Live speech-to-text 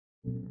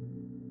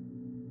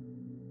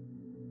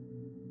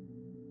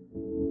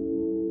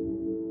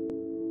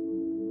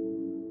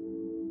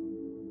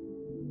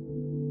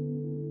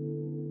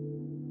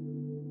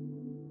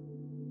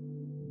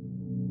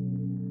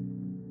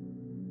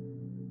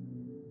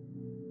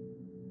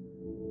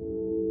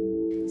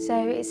So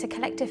it's a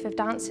collective of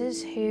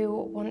dancers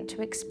who want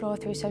to explore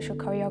through social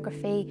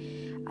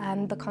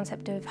choreography the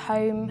concept of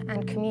home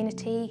and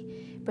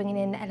community, bringing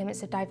in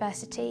elements of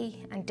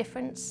diversity and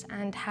difference,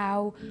 and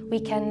how we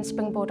can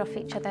springboard off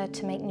each other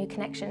to make new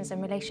connections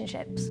and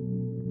relationships.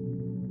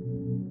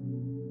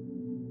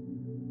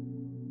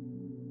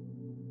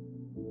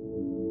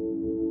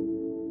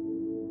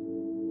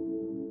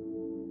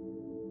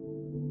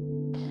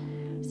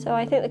 So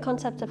I think the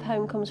concept of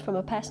home comes from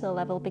a personal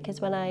level,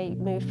 because when I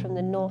moved from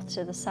the north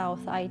to the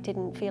south, I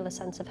didn't feel a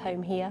sense of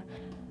home here.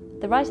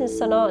 The Rising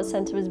Sun Arts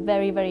Centre was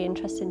very, very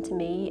interesting to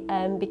me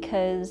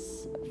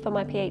because for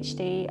my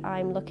PhD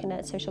I'm looking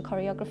at social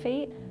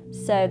choreography.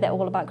 So they're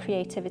all about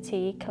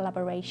creativity,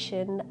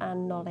 collaboration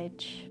and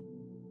knowledge.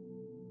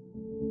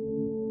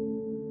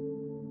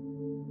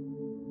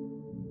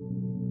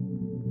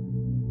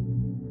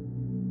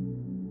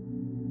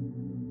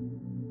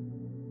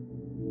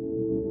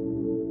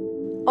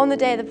 On the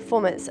day of the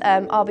performance,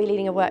 I'll be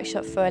leading a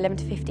workshop for 11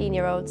 to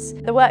 15-year-olds.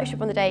 The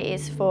workshop on the day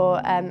is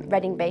for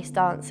Reading-based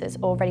dancers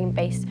or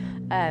Reading-based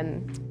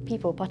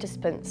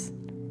participants.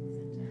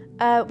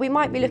 We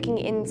might be looking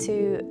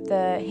into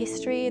the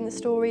history and the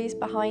stories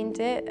behind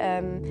it.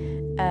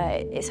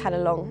 It's had a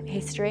long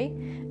history,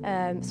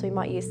 so we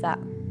might use that.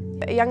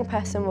 A young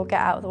person will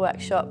get out of the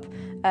workshop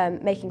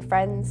making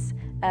friends,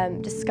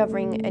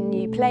 discovering a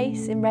new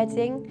place in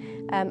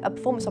Reading, a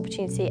performance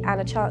opportunity and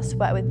a chance to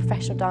work with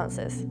professional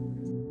dancers.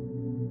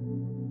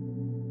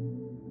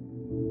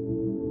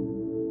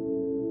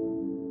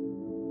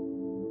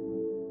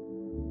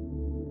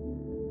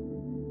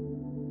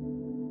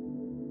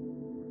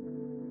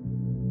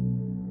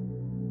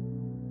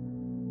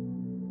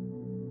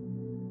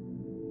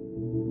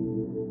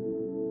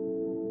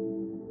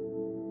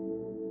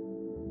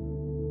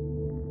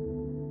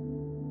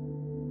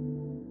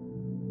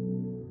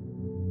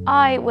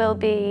 I will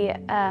be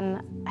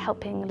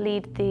helping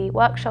lead the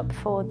workshop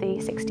for the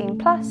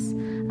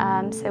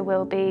 16+, so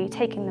we'll be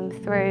taking them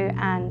through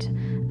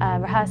and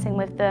rehearsing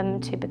with them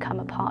to become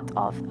a part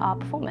of our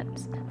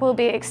performance. We'll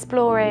be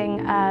exploring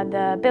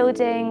the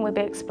building, we'll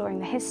be exploring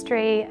the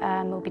history,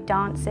 we'll be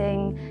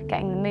dancing,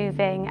 getting them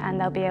moving, and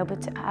they'll be able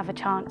to have a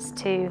chance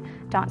to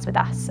dance with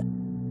us.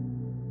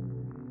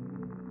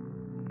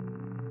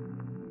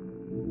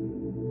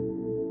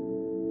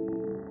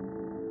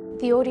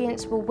 The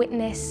audience will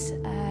witness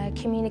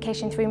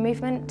communication through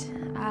movement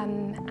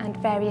and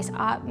various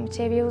art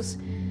materials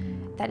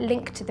that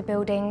link to the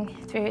building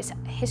through its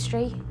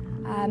history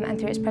and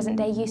through its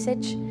present-day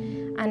usage,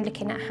 and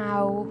looking at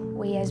how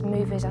we as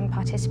movers and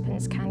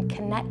participants can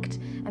connect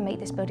and make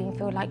this building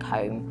feel like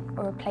home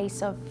or a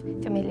place of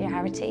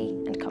familiarity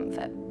and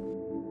comfort.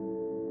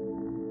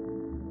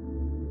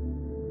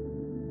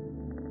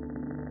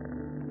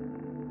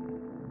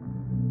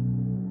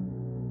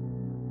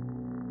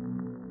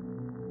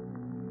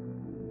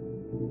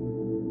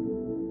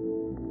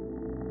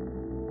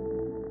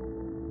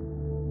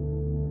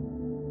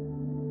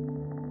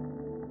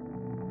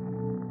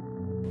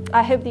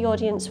 I hope the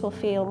audience will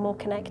feel more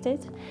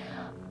connected,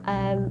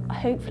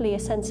 hopefully a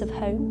sense of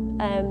home,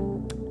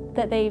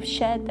 that they've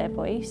shared their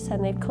voice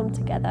and they've come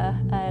together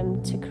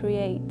to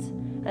create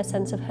a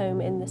sense of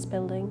home in this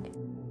building.